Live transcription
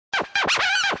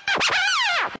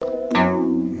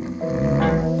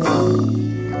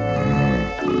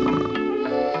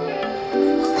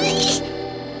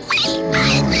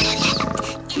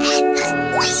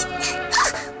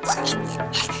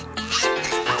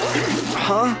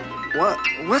Huh?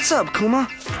 What's up, Kuma?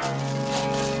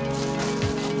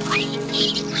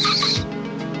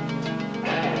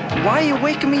 Why are you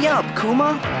waking me up,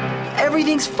 Kuma?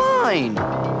 Everything's fine.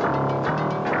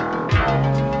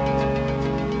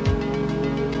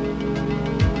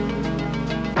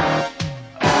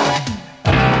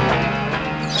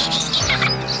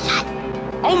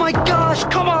 Oh my gosh,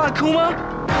 come on, Kuma!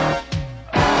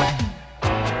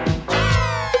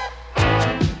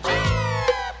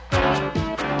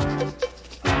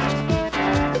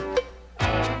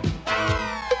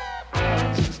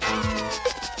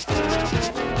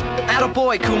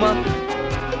 Attaboy, Kuma!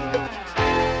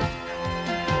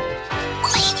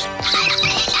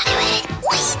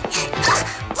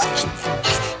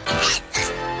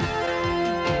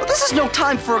 Well, this is no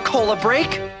time for a cola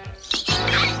break!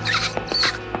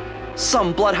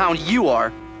 Some bloodhound you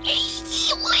are.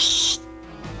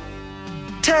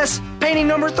 Tess, painting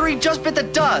number 3 just bit the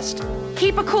dust.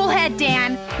 Keep a cool head,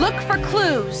 Dan. Look for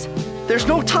clues. There's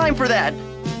no time for that.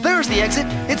 There's the exit.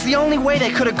 It's the only way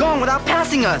they could have gone without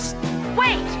passing us.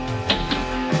 Wait!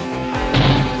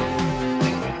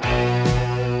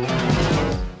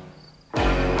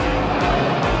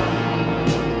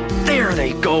 There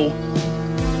they go.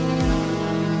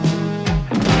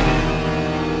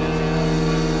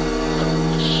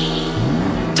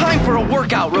 Time for a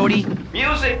workout, Rhodey.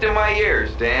 Music to my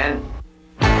ears, Dan.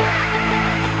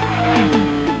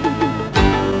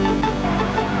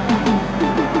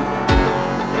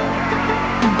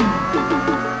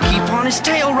 Keep on his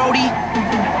tail, Rhodey.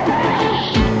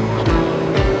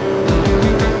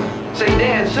 Say,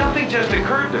 Dan, something just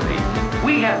occurred to me.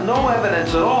 We have no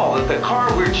evidence at all that the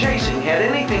car we're chasing had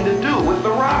anything to do with the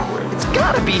robbery. It's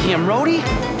gotta be him, Rhodey.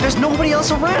 There's nobody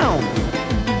else around.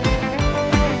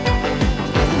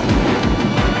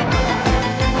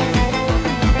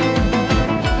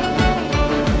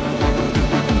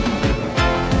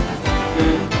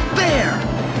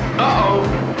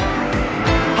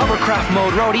 Hovercraft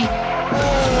mode, Rhodey.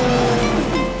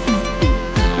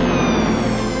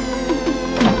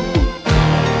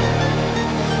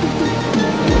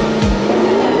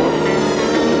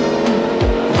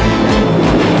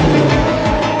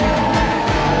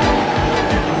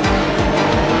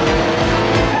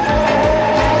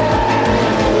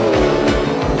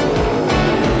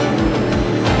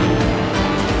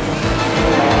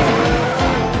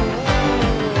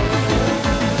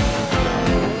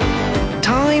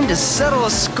 To settle a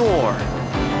score.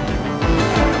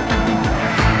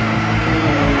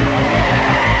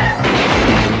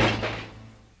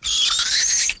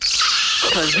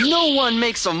 Cause no one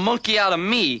makes a monkey out of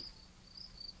me.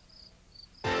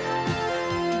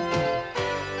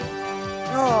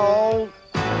 Oh.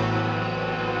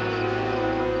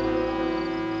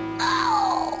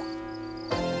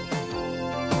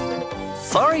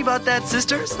 Sorry about that,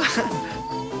 sisters.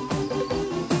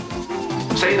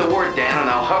 Say the word, Dan, and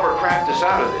I'll hovercraft us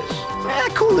out of this.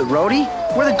 Cool it, Rhodey.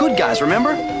 We're the good guys,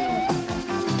 remember?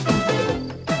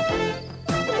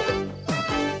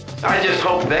 I just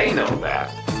hope they know that.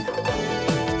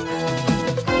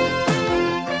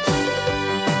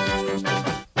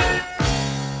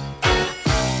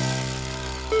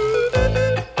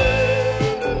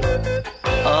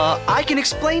 I can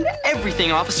explain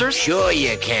everything, officers. Sure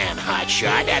you can,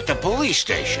 hotshot, at the police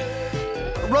station.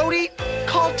 Rhodey,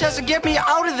 call Tess and get me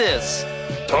out of this.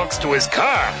 Talks to his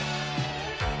car.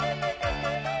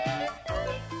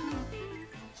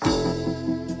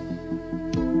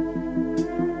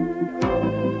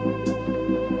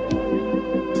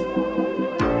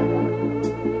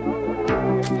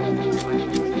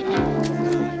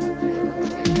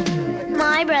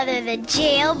 My brother, the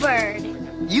jailbird.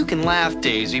 You can laugh,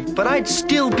 Daisy, but I'd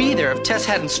still be there if Tess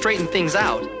hadn't straightened things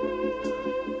out.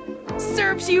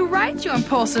 Serves you right, you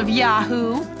impulsive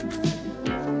yahoo.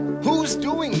 Who's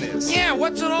doing this? Yeah,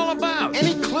 what's it all about?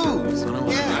 Any clues?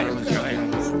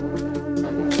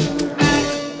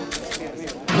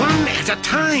 One at a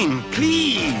time,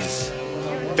 please.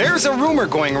 There's a rumor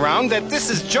going around that this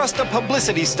is just a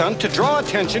publicity stunt to draw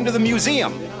attention to the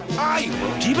museum. I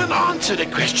won't even answer a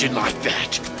question like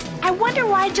that. I wonder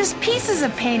why just pieces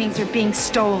of paintings are being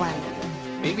stolen.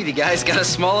 Maybe the guy's got a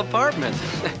small apartment.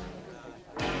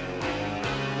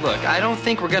 Look, I don't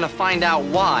think we're gonna find out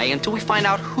why until we find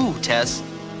out who, Tess.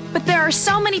 But there are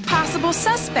so many possible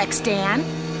suspects, Dan.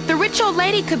 The rich old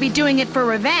lady could be doing it for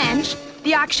revenge,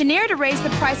 the auctioneer to raise the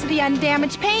price of the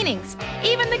undamaged paintings,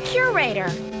 even the curator.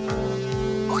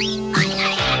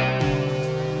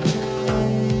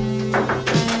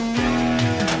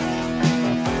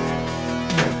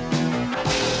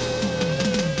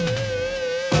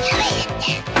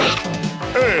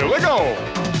 Hey, let go!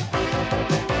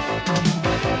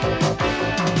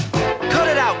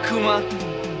 Kuma.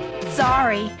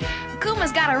 Sorry.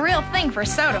 Kuma's got a real thing for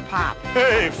soda pop.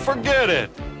 Hey, forget it.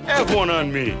 Have one on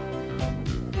me.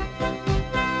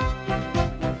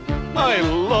 I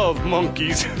love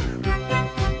monkeys.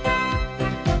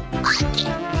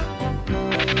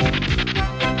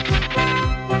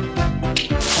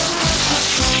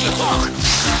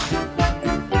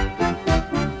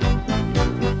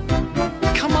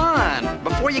 Come on,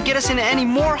 before you get us into any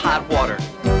more hot water.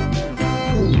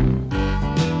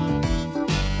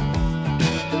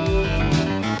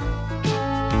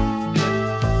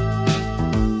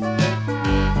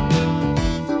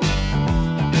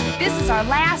 This is our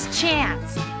last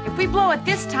chance. If we blow it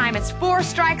this time, it's 4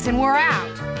 strikes and we're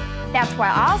out. That's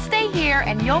why I'll stay here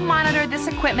and you'll monitor this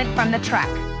equipment from the truck.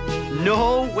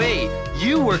 No way.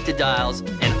 You work the dials,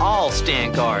 and I'll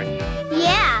stand guard.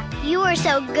 Yeah, you were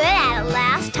so good at it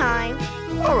last time.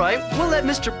 All right, we'll let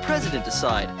Mr. President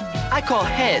decide. I call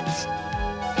heads.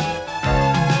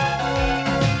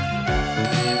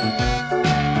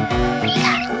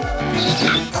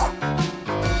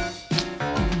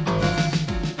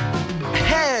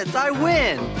 Heads, I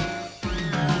win.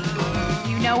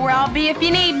 You know where I'll be if you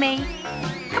need me.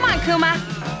 Come on, Kuma.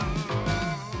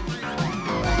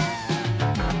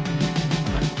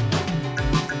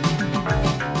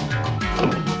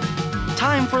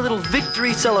 Time for a little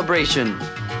victory celebration.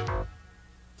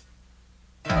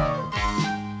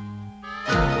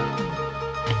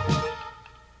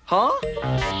 Huh?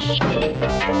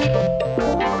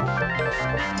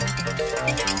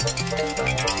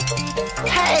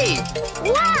 Hey!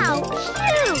 Wow,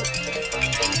 cute!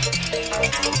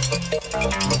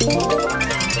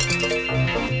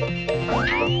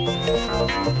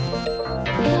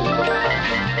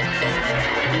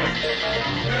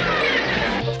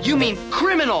 You mean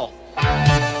criminal!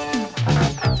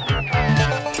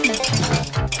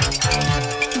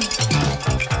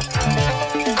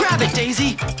 Grab it,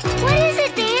 Daisy! What is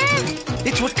it, Dan?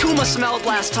 It's what Kuma smelled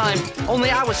last time,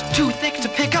 only I was too thick to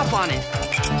pick up on it.